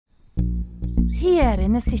Here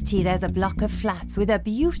in the city there's a block of flats with a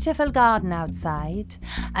beautiful garden outside.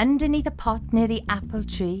 Underneath a pot near the apple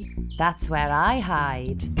tree, that's where I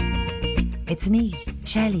hide. It's me,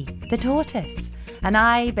 Shelly, the tortoise, and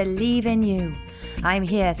I believe in you. I'm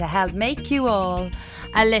here to help make you all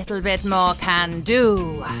a little bit more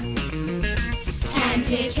can-do.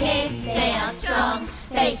 Can-do kids, they are strong,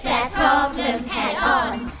 face their problems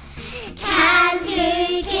head-on.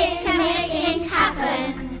 Can-do kids can make things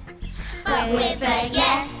happen, but with a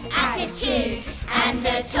yes attitude and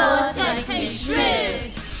a tortoise who's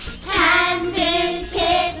shrewd. Can-do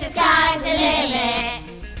kids, the sky's the limit.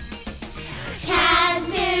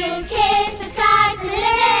 Can-do kids, the sky's the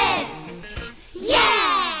limit.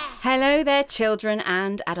 Yeah! Hello there, children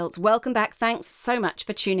and adults. Welcome back. Thanks so much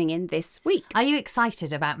for tuning in this week. Are you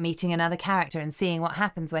excited about meeting another character and seeing what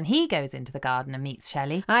happens when he goes into the garden and meets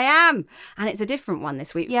Shelly? I am, and it's a different one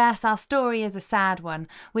this week. Yes, our story is a sad one.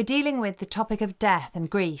 We're dealing with the topic of death and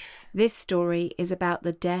grief. This story is about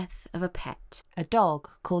the death of a pet. A dog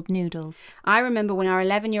called Noodles. I remember when our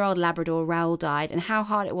 11-year-old Labrador Raoul died and how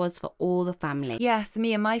hard it was for all the family. Yes,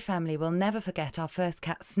 me and my family will never forget our first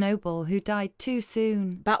cat, Snowball, who died too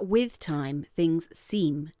soon. But with time, things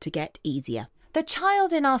seem to get easier. The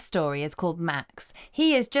child in our story is called Max.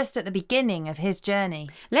 He is just at the beginning of his journey.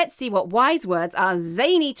 Let's see what wise words our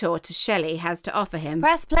zany tortoise Shelly has to offer him.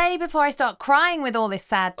 Press play before I start crying with all this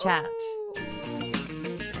sad chat.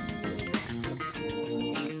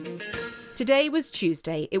 Today was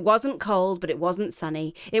Tuesday. It wasn't cold, but it wasn't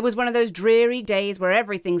sunny. It was one of those dreary days where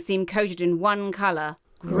everything seemed coated in one colour.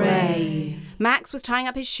 Grey. Max was tying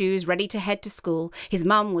up his shoes, ready to head to school. His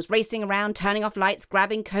mum was racing around, turning off lights,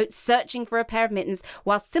 grabbing coats, searching for a pair of mittens,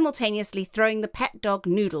 while simultaneously throwing the pet dog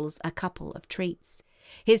Noodles a couple of treats.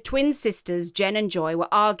 His twin sisters, Jen and Joy, were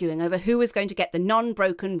arguing over who was going to get the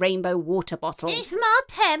non-broken rainbow water bottle. It's my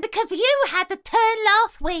turn because you had the turn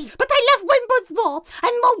last week. But I love rainbows more.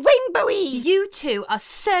 I'm more rainbowy. You two are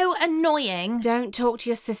so annoying. Don't talk to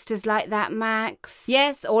your sisters like that, Max.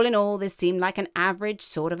 Yes, all in all, this seemed like an average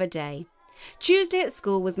sort of a day. Tuesday at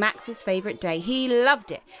school was Max's favourite day. He loved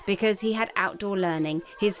it because he had outdoor learning,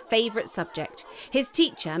 his favourite subject. His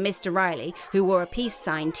teacher, Mr. Riley, who wore a peace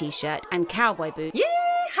sign t-shirt and cowboy boots,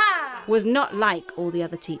 Yeehaw! was not like all the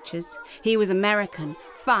other teachers. He was American,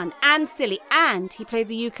 fun and silly, and he played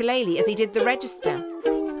the ukulele as he did the register.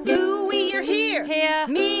 Louie, you're here. Here.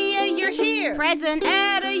 Mia, you're here. Present.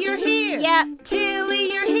 Ada, you're here. Yep.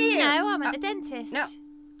 Tilly, you're here. No, I'm at the dentist. No.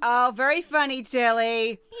 Oh, very funny,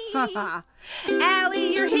 Tilly.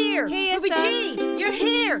 Allie, you're here. Here, Ruby sir. G, you're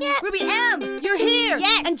here. Yep. Ruby M, you're here.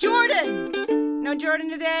 Yes. And Jordan. No Jordan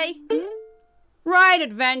today? Right,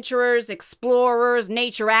 adventurers, explorers,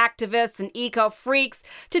 nature activists, and eco-freaks.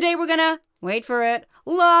 Today we're gonna, wait for it,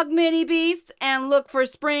 log mini beasts and look for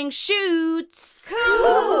spring shoots.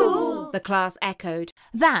 Cool. The class echoed.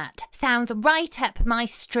 That sounds right up my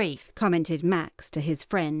street. Commented Max to his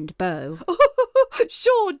friend Beau.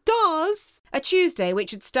 Sure does. A Tuesday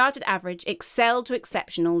which had started average excelled to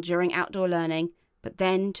exceptional during outdoor learning, but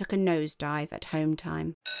then took a nosedive at home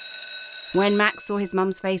time. When Max saw his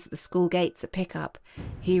mum's face at the school gates at pickup,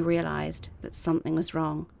 he realised that something was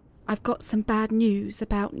wrong. I've got some bad news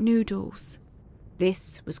about Noodles.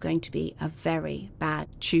 This was going to be a very bad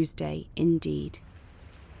Tuesday indeed.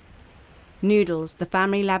 Noodles, the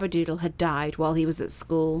family labradoodle, had died while he was at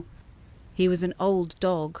school. He was an old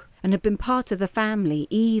dog and had been part of the family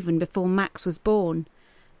even before Max was born.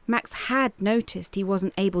 Max had noticed he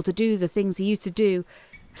wasn't able to do the things he used to do,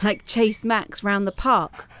 like chase Max round the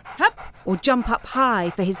park, or jump up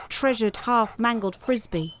high for his treasured half-mangled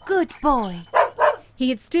frisbee. Good boy. He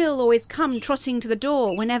had still always come trotting to the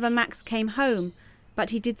door whenever Max came home,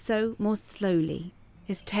 but he did so more slowly.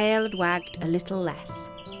 His tail had wagged a little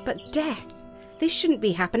less. But death! This shouldn't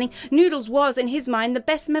be happening. Noodles was, in his mind, the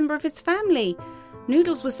best member of his family.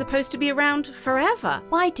 Noodles was supposed to be around forever.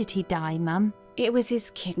 Why did he die, Mum? It was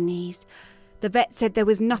his kidneys. The vet said there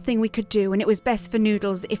was nothing we could do, and it was best for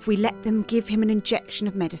Noodles if we let them give him an injection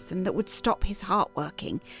of medicine that would stop his heart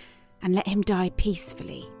working and let him die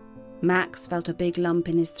peacefully. Max felt a big lump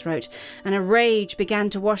in his throat, and a rage began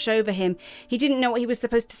to wash over him. He didn't know what he was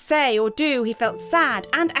supposed to say or do. He felt sad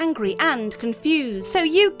and angry and confused. So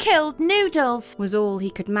you killed Noodles? Was all he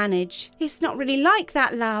could manage. It's not really like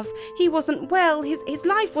that, love. He wasn't well. His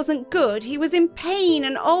life wasn't good. He was in pain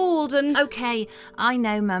and old and... OK, I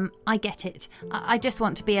know, Mum. I get it. I just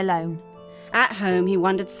want to be alone. At home, he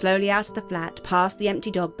wandered slowly out of the flat, past the empty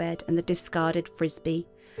dog bed and the discarded frisbee.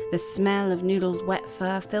 The smell of Noodles' wet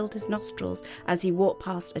fur filled his nostrils as he walked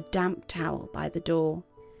past a damp towel by the door.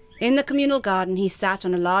 In the communal garden, he sat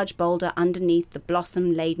on a large boulder underneath the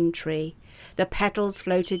blossom-laden tree. The petals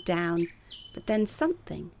floated down, but then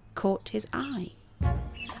something caught his eye.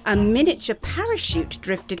 A miniature parachute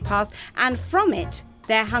drifted past, and from it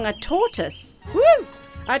there hung a tortoise. Woo!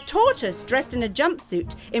 A tortoise dressed in a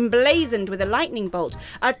jumpsuit, emblazoned with a lightning bolt.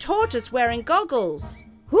 A tortoise wearing goggles.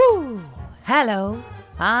 Woo! Hello,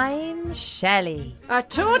 I'm Shelly. A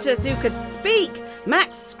tortoise who could speak.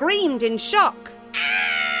 Max screamed in shock.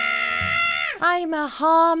 I'm a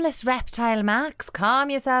harmless reptile, Max.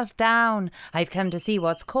 Calm yourself down. I've come to see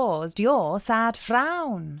what's caused your sad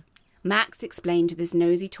frown. Max explained to this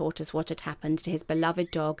nosy tortoise what had happened to his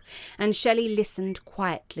beloved dog, and Shelley listened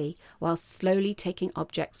quietly while slowly taking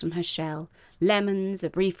objects from her shell. Lemons, a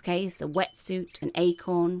briefcase, a wetsuit, an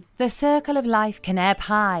acorn. The circle of life can ebb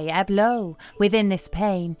high, ebb low. Within this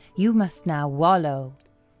pain, you must now wallow.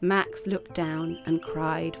 Max looked down and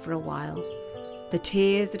cried for a while. The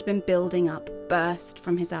tears that had been building up burst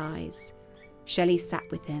from his eyes. Shelley sat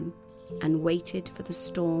with him and waited for the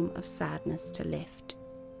storm of sadness to lift.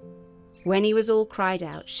 When he was all cried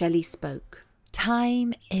out, Shelley spoke.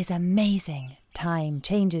 Time is amazing. Time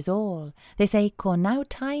changes all. This acorn, now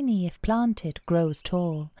tiny if planted, grows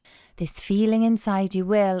tall. This feeling inside you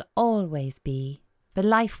will always be. But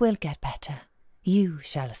life will get better. You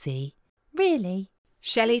shall see. Really?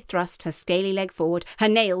 Shelley thrust her scaly leg forward, her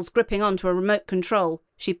nails gripping onto a remote control.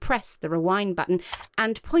 She pressed the rewind button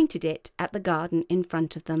and pointed it at the garden in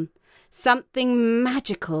front of them. Something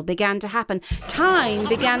magical began to happen. Time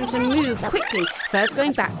began to move quickly, first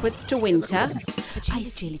going backwards to winter,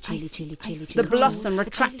 the blossom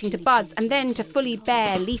retracting to buds, and then to fully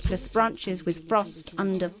bare, leafless branches with frost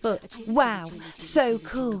underfoot. Wow, so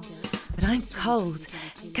cool. But I'm cold.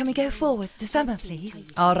 Can we go forwards to summer,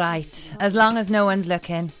 please? All right, as long as no one's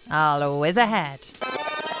looking, I'll whiz ahead.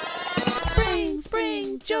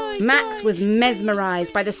 Spring, joy, Max was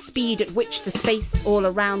mesmerised by the speed at which the space all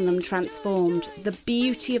around them transformed, the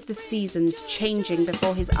beauty of the seasons changing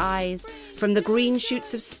before his eyes, from the green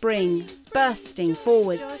shoots of spring bursting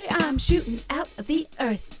forwards. I'm shooting out of the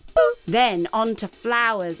earth. Then onto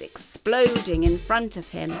flowers exploding in front of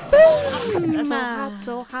him.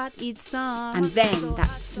 So hot, it's sun. And then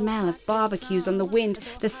that smell of barbecues on the wind,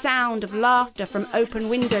 the sound of laughter from open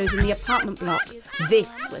windows in the apartment block.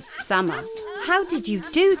 This was summer. How did you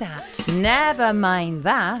do that? Never mind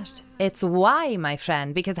that. It's why, my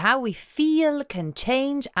friend, because how we feel can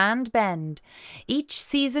change and bend. Each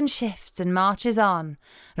season shifts and marches on.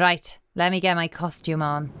 Right, let me get my costume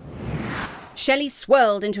on. Shelley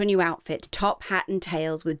swirled into a new outfit, top, hat and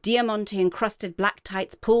tails, with diamante-encrusted black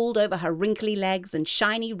tights pulled over her wrinkly legs and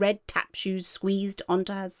shiny red tap shoes squeezed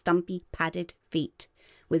onto her stumpy, padded feet,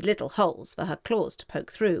 with little holes for her claws to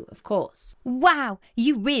poke through, of course. Wow,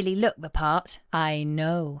 you really look the part. I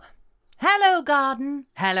know. Hello, garden.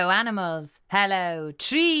 Hello, animals. Hello,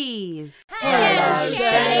 trees. Hello,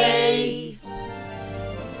 Shelley.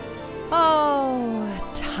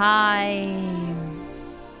 Oh, time.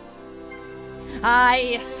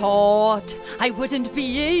 I thought I wouldn't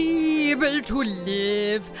be able to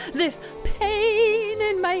live. This pain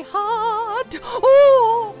in my heart.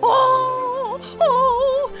 Oh, oh,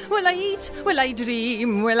 oh. Will I eat? Will I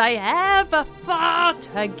dream? Will I ever fart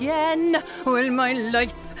again? Will my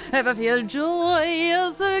life ever feel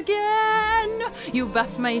joyous again? You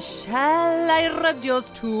buffed my shell, I rubbed yours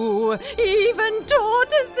too. Even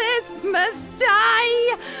tortoises must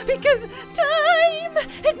die, because time,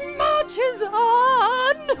 it marches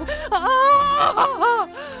on.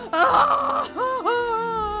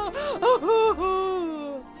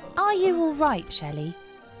 Are you all right, Shelley?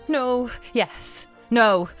 No, yes.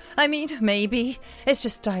 No, I mean, maybe. It's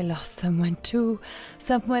just I lost someone too.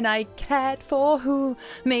 Someone I cared for who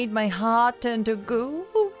made my heart turn to goo.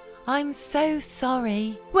 I'm so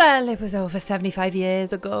sorry. Well, it was over 75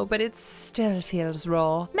 years ago, but it still feels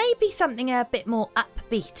raw. Maybe something a bit more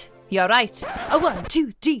upbeat. You're right. 1,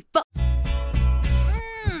 2, 3, 4.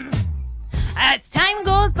 As time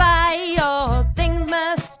goes by, all things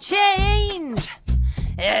must change.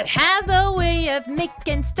 It has a way of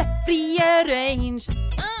making stuff rearrange.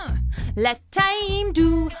 Let time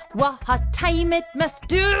do what time it must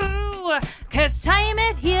do. 'Cause time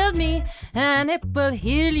it healed me, and it will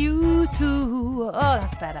heal you too. Oh,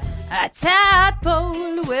 that's better. A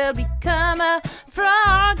tadpole will become a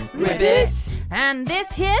frog. Ribbit. And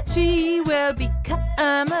this here tree will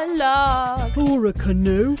become a log. Or a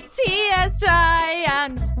canoe. Tears dry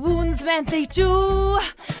and wounds mend they do.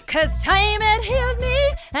 'Cause time it healed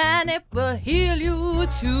me, and it will heal you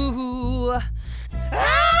too.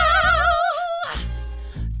 Ow!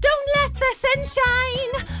 Don't let the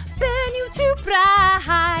sunshine burn you too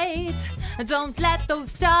bright. Don't let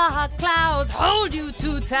those dark clouds hold you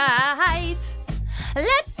too tight.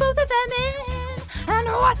 Let both of them in, and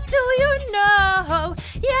what do you know?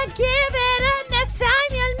 You give it enough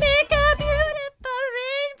time, you'll make a beautiful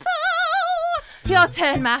rainbow. Your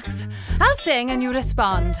turn, Max. I'll sing and you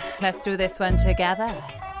respond. Let's do this one together.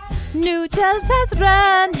 Noodles has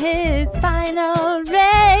run his final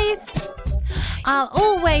race. I'll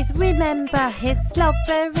always remember his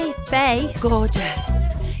slobbery face. Gorgeous.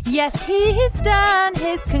 Yes, he's done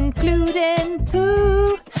his concluding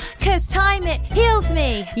poo. 'Cause time it heals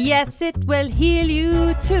me. Yes, it will heal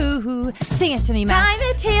you too. Sing it to me, Max. Time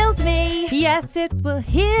it heals me. Yes, it will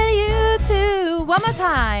heal you too. One more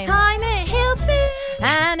time. Time it heals me.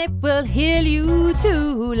 And it will heal you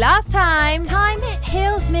too. Last time. Time it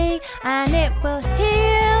heals me. And it will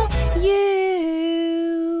heal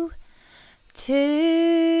you too.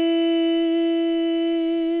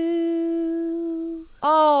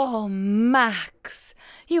 Oh, Max,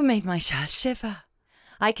 you made my shell shiver.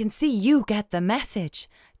 I can see you get the message.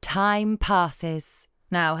 Time passes.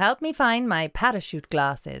 Now help me find my parachute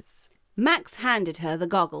glasses. Max handed her the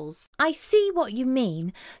goggles. I see what you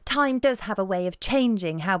mean. Time does have a way of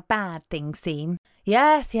changing how bad things seem.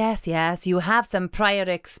 Yes. You have some prior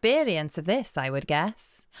experience of this, I would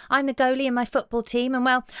guess. I'm the goalie in my football team, and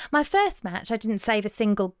well, my first match I didn't save a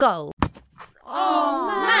single goal. Oh,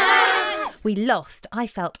 Max! We lost. I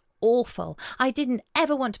felt awful. I didn't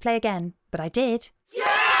ever want to play again, but I did. Yeah!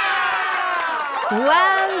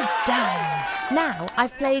 Well done. Now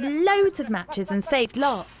I've played loads of matches and saved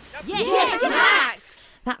lots. Yes,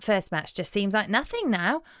 Max! That first match just seems like nothing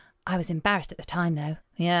now. I was embarrassed at the time, though.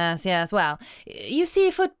 Yes. Well, you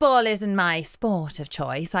see, football isn't my sport of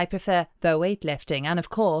choice. I prefer the weightlifting and, of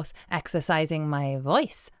course, exercising my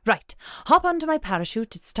voice. Right, hop onto my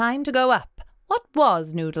parachute. It's time to go up. What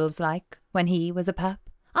was Noodles like when he was a pup?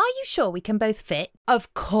 Are you sure we can both fit?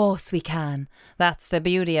 Of course we can. That's the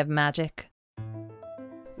beauty of magic.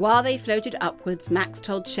 While they floated upwards, Max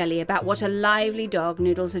told Shelly about what a lively dog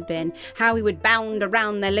Noodles had been, how he would bound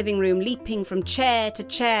around their living room, leaping from chair to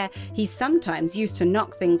chair. He sometimes used to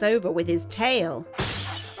knock things over with his tail.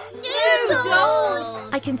 Noodles!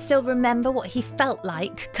 I can still remember what he felt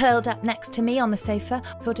like, curled up next to me on the sofa,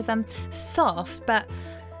 sort of soft, but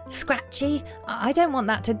scratchy. I don't want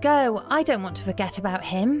that to go. I don't want to forget about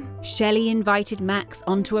him. Shelly invited Max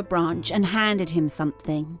onto a branch and handed him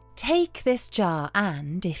something. Take this jar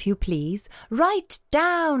and, if you please, write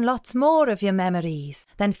down lots more of your memories.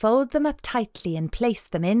 Then fold them up tightly and place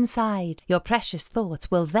them inside. Your precious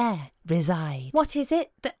thoughts will there reside. What is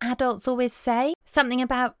it that adults always say? Something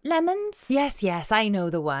about lemons? Yes, I know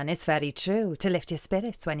the one. It's very true. To lift your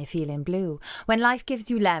spirits when you're feeling blue. When life gives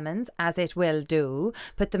you lemons, as it will do,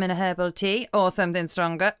 put them in a herbal tea or something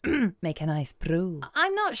stronger. Make a nice brew.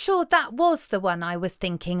 I'm not sure that was the one I was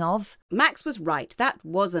thinking of. Max was right. That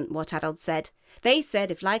wasn't what adults said. They said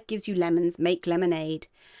if life gives you lemons, make lemonade.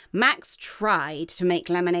 Max tried to make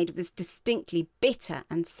lemonade of this distinctly bitter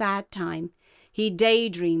and sad time. He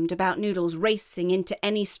daydreamed about Noodles racing into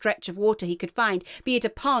any stretch of water he could find, be it a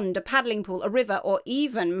pond, a paddling pool, a river, or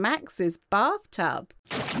even Max's bathtub.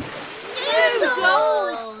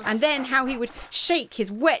 Noodles! And then how he would shake his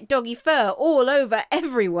wet doggy fur all over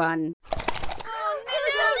everyone.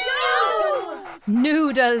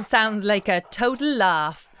 Noodles sounds like a total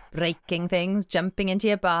laugh. Breaking things, jumping into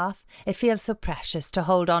your bath. It feels so precious to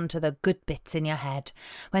hold on to the good bits in your head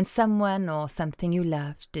when someone or something you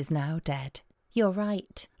loved is now dead. You're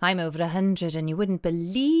right. I'm over 100 and you wouldn't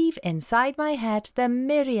believe inside my head the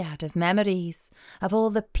myriad of memories of all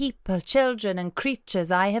the people, children and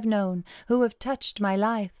creatures I have known who have touched my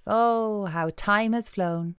life. Oh, how time has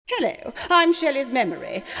flown. Hello, I'm Shelley's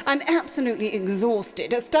memory. I'm absolutely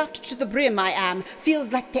exhausted. Stuffed to the brim I am.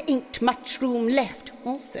 Feels like there ain't much room left.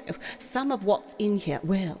 Also, some of what's in here,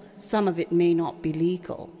 well, some of it may not be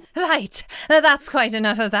legal. Right, that's quite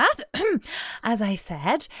enough of that. As I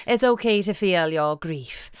said, it's okay to feel your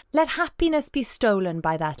grief. Let happiness be stolen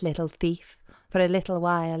by that little thief, for a little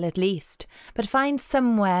while at least, but find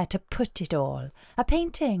somewhere to put it all. A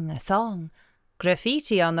painting, a song,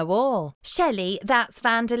 graffiti on the wall. Shelley, that's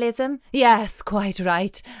vandalism. Yes, quite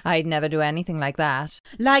right. I'd never do anything like that.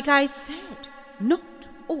 Like I said, not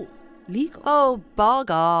all legal. Oh,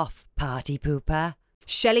 bog off, party pooper.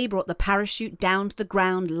 Shelley brought the parachute down to the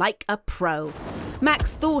ground like a pro.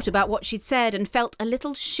 Max thought about what she'd said and felt a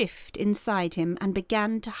little shift inside him and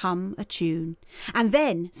began to hum a tune. And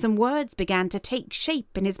then some words began to take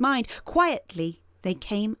shape in his mind. Quietly, they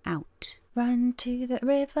came out. Run to the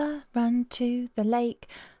river, run to the lake,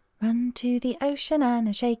 Run to the ocean and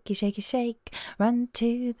a shaky, shaky, shake. Run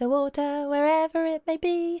to the water, wherever it may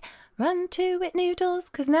be. Run to it, Noodles,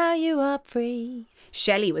 'cause now you are free.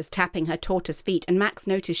 Shelly was tapping her tortoise feet, and Max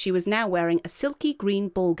noticed she was now wearing a silky green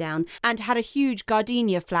ball gown and had a huge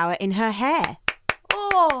gardenia flower in her hair.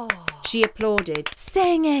 Oh! She applauded.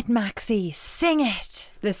 Sing it, Maxie, sing it.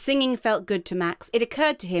 The singing felt good to Max. It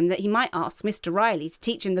occurred to him that he might ask Mr. Riley to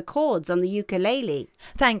teach him the chords on the ukulele.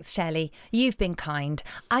 Thanks, Shelley. You've been kind.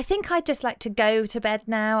 I think I'd just like to go to bed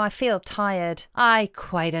now. I feel tired. I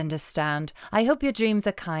quite understand. I hope your dreams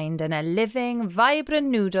are kind and a living, vibrant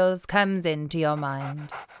Noodles comes into your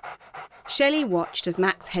mind. Shelley watched as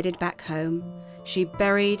Max headed back home. She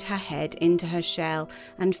buried her head into her shell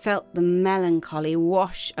and felt the melancholy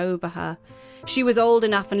wash over her. She was old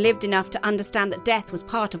enough and lived enough to understand that death was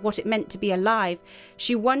part of what it meant to be alive.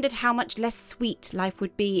 She wondered how much less sweet life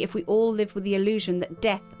would be if we all lived with the illusion that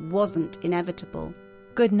death wasn't inevitable.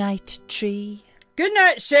 Good night, tree. Good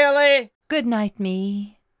night, Shelley. Good night,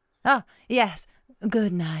 me. Ah, yes.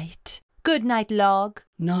 Good night. Good night, log.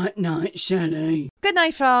 Night, Shelley. Good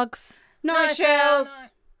night, frogs. Night, Shells.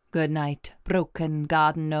 Good night, broken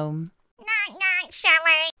garden gnome. Night,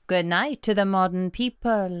 Shelly. Good night to the modern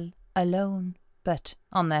people, alone, but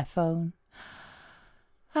on their phone.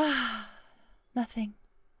 Ah, nothing.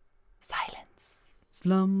 Silence.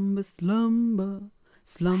 Slumber, slumber,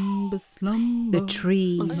 slumber, slumber. The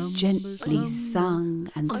trees gently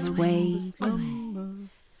sung and swayed.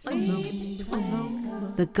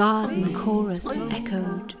 The garden chorus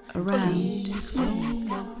echoed around.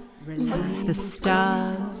 The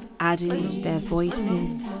stars added their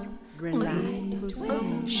voices.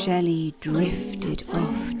 Shelley drifted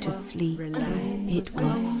off to sleep. It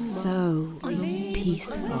was so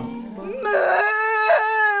peaceful.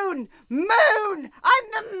 Moon! Moon! I'm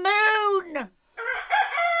the moon!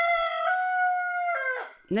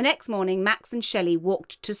 The next morning, Max and Shelley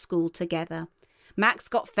walked to school together. Max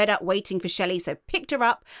got fed up waiting for Shelley, so picked her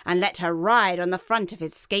up and let her ride on the front of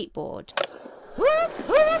his skateboard. Whoop,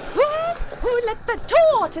 whoop, whoop! Who let the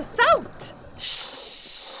tortoise out?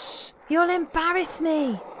 Shh! You'll embarrass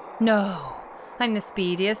me. No, I'm the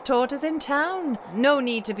speediest tortoise in town. No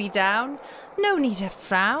need to be down. No need to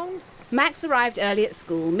frown. Max arrived early at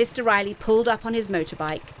school. Mr. Riley pulled up on his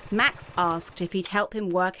motorbike. Max asked if he'd help him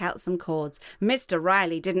work out some chords. Mr.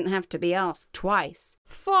 Riley didn't have to be asked twice.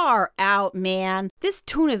 Far out, man. This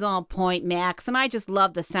tune is on point, Max, and I just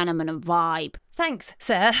love the sentiment and vibe. Thanks,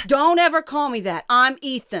 sir. Don't ever call me that. I'm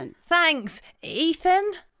Ethan. Thanks,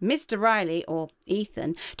 Ethan. Mr. Riley, or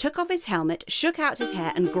Ethan, took off his helmet, shook out his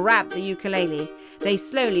hair and grabbed the ukulele. They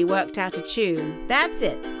slowly worked out a tune. That's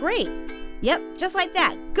it. Great. Yep, just like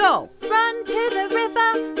that. Go! Run to the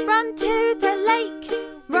river, run to the lake,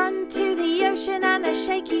 run to the ocean and a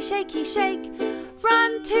shaky, shaky, shake.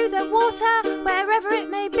 Run to the water, wherever it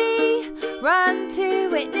may be. Run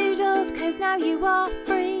to it, Noodles, 'cause now you are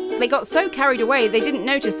free. They got so carried away they didn't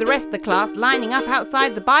notice the rest of the class lining up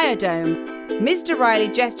outside the biodome. Mr. Riley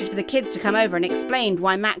gestured for the kids to come over and explained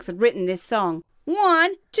why Max had written this song.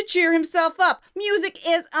 1, to cheer himself up. Music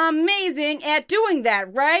is amazing at doing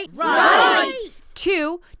that, right? Right!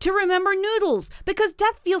 2, to remember Noodles, because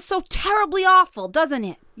death feels so terribly awful, doesn't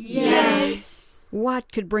it? Yes.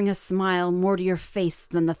 What could bring a smile more to your face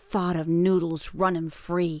than the thought of Noodles running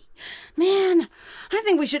free? Man, I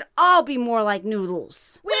think we should all be more like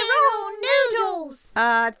Noodles. We're all noodles.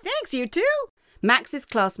 Thanks, you two. Max's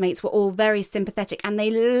classmates were all very sympathetic and they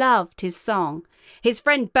loved his song. His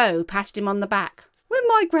friend Bo patted him on the back. When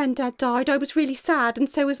my granddad died, I was really sad, and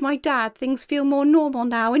so was my dad. Things feel more normal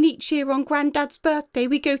now, and each year on Granddad's birthday,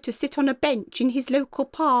 we go to sit on a bench in his local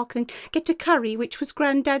park and get a curry, which was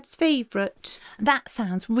Granddad's favourite. That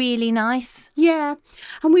sounds really nice. Yeah,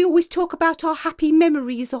 and we always talk about our happy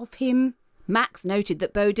memories of him. Max noted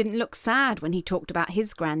that Bo didn't look sad when he talked about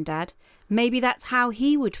his granddad. Maybe that's how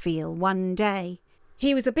he would feel one day.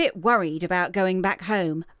 He was a bit worried about going back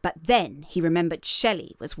home, but then he remembered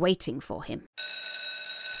Shelley was waiting for him.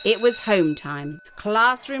 It was home time.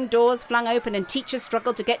 Classroom doors flung open and teachers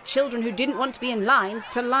struggled to get children who didn't want to be in lines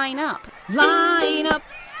to line up. Line up,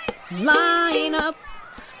 line up,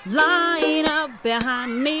 line up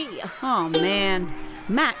behind me. Oh, man.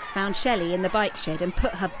 Max found Shelley in the bike shed and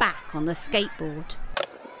put her back on the skateboard.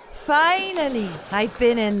 Finally! I'd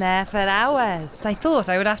been in there for hours. I thought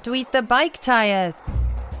I would have to eat the bike tyres.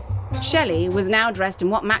 Shelley was now dressed in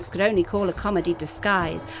what Max could only call a comedy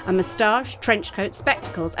disguise. A moustache, trench coat,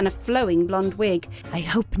 spectacles and a flowing blonde wig. I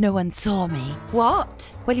hope no one saw me.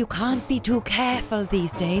 What? Well, you can't be too careful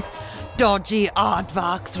these days. Dodgy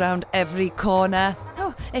aardvarks round every corner.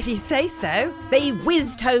 Oh, if you say so. They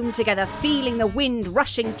whizzed home together, feeling the wind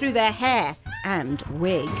rushing through their hair and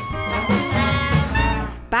wig.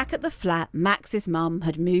 Back at the flat, Max's mum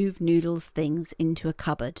had moved Noodle's things into a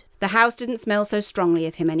cupboard. The house didn't smell so strongly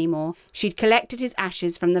of him anymore. She'd collected his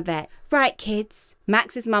ashes from the vet. Right, kids.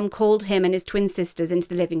 Max's mum called him and his twin sisters into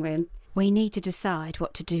the living room. We need to decide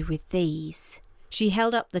what to do with these. She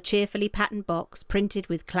held up the cheerfully patterned box printed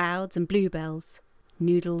with clouds and bluebells.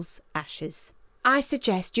 Noodle's ashes. I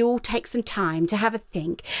suggest you all take some time to have a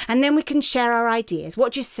think, and then we can share our ideas.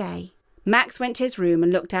 What do you say? Max went to his room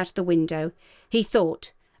and looked out of the window. He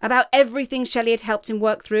thought about everything Shelly had helped him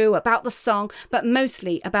work through, about the song, but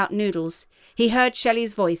mostly about Noodles. He heard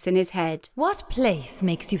Shelly's voice in his head. What place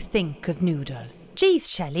makes you think of Noodles? Geez,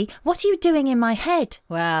 Shelly, what are you doing in my head?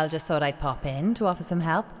 Well, just thought I'd pop in to offer some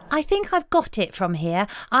help. I think I've got it from here.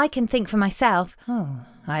 I can think for myself. Oh,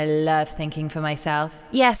 I love thinking for myself.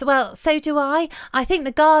 Yes, well, so do I. I think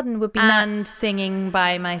the garden would be and singing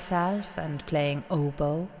by myself and playing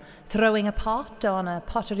oboe. Throwing a pot on a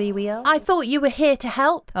pottery wheel. I thought you were here to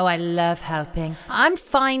help. Oh, I love helping. I'm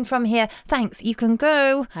fine from here. Thanks, you can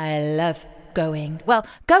go. I love going. Well,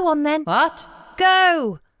 go on then. What?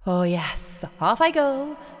 Go! Oh, yes. Off I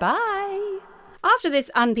go. Bye. After this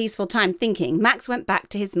unpeaceful time thinking, Max went back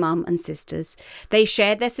to his mum and sisters. They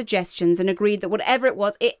shared their suggestions and agreed that whatever it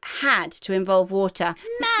was, it had to involve water.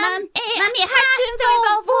 Mum, it has to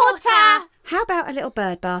involve water. How about a little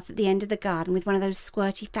bird bath at the end of the garden with one of those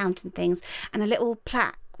squirty fountain things and a little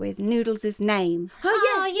plaque with Noodles' name?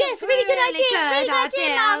 Oh, yes, really good idea. Really good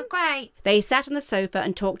idea, Mum. Great. They sat on the sofa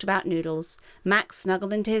and talked about Noodles. Max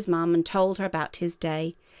snuggled into his mum and told her about his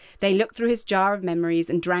day. They looked through his jar of memories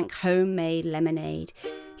and drank homemade lemonade.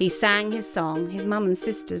 He sang his song. His mum and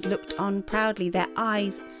sisters looked on proudly, their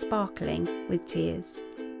eyes sparkling with tears.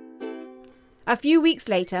 A few weeks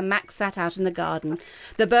later, Max sat out in the garden.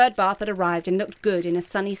 The bird bath had arrived and looked good in a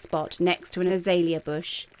sunny spot next to an azalea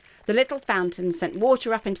bush. The little fountain sent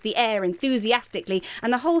water up into the air enthusiastically,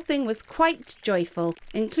 and the whole thing was quite joyful,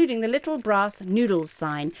 including the little brass Noodles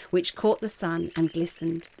sign, which caught the sun and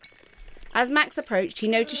glistened. As Max approached, he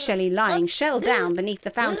noticed Shelly lying shell down beneath the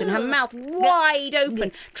fountain, her mouth wide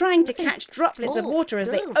open, trying to catch droplets of water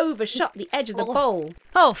as they overshot the edge of the bowl.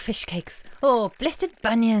 Oh, fish cakes. Oh, blistered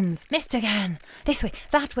bunions. Missed again. This way,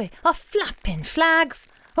 that way. Oh, flapping flags.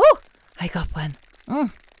 Oh, I got one.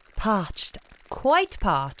 Parched. Quite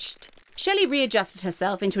parched. Shelly readjusted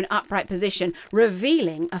herself into an upright position,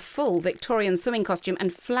 revealing a full Victorian swimming costume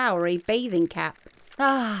and flowery bathing cap.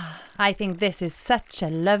 Ah, I think this is such a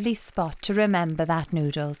lovely spot to remember that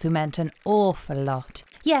Noodles, who meant an awful lot.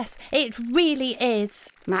 Yes, it really is.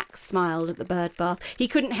 Max smiled at the bird bath. He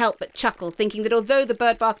couldn't help but chuckle, thinking that although the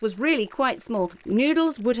bird bath was really quite small,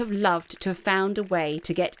 Noodles would have loved to have found a way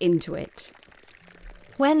to get into it.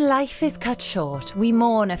 When life is cut short, we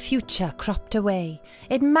mourn a future cropped away.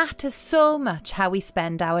 It matters so much how we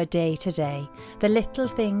spend our day to day. The little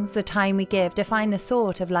things, the time we give, define the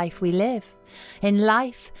sort of life we live. In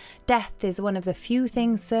life, death is one of the few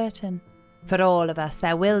things certain. For all of us,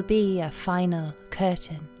 there will be a final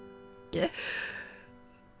curtain.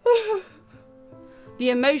 The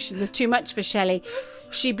emotion was too much for Shelly.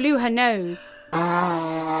 She blew her nose.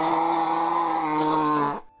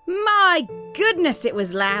 My goodness, it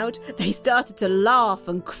was loud. They started to laugh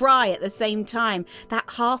and cry at the same time. That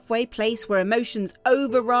halfway place where emotions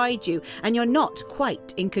override you and you're not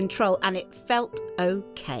quite in control, and it felt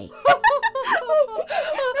okay.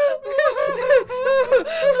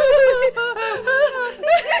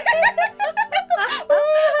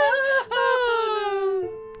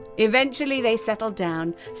 Eventually they settled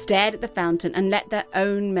down, stared at the fountain and let their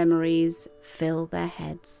own memories fill their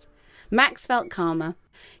heads. Max felt calmer.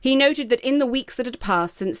 He noted that in the weeks that had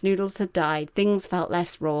passed since Noodles had died, things felt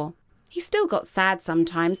less raw. He still got sad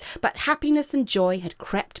sometimes, but happiness and joy had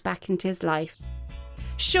crept back into his life.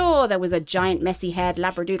 Sure, there was a giant messy-haired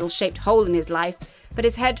labradoodle-shaped hole in his life, but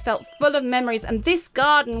his head felt full of memories, and this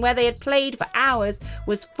garden where they had played for hours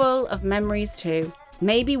was full of memories too.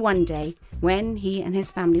 Maybe one day, when he and his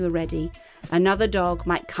family were ready, another dog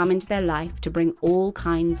might come into their life to bring all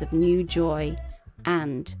kinds of new joy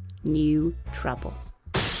and new trouble.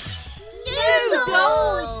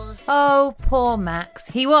 Noodles! Oh, poor Max.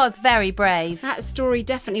 He was very brave. That story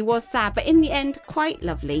definitely was sad, but in the end, quite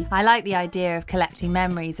lovely. I like the idea of collecting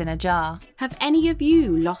memories in a jar. Have any of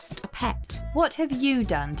you lost a pet? What have you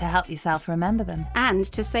done to help yourself remember them? And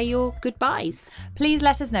to say your goodbyes. Please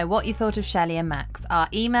let us know what you thought of Shelly and Max. Our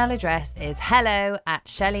email address is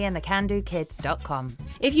hello@shellyandthecanddokids.com.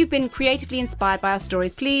 If you've been creatively inspired by our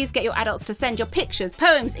stories, please get your adults to send your pictures,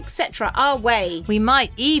 poems, etc. our way. We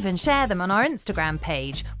might even share them on our Instagram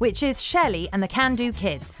page, which is Shelly and the Can Do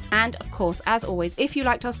Kids. And of course, as always, if you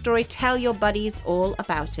liked our story, tell your buddies all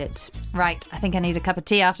about it. Right, I think I need a cup of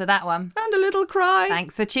tea after that one. And a little cry.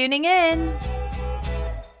 Thanks for tuning in.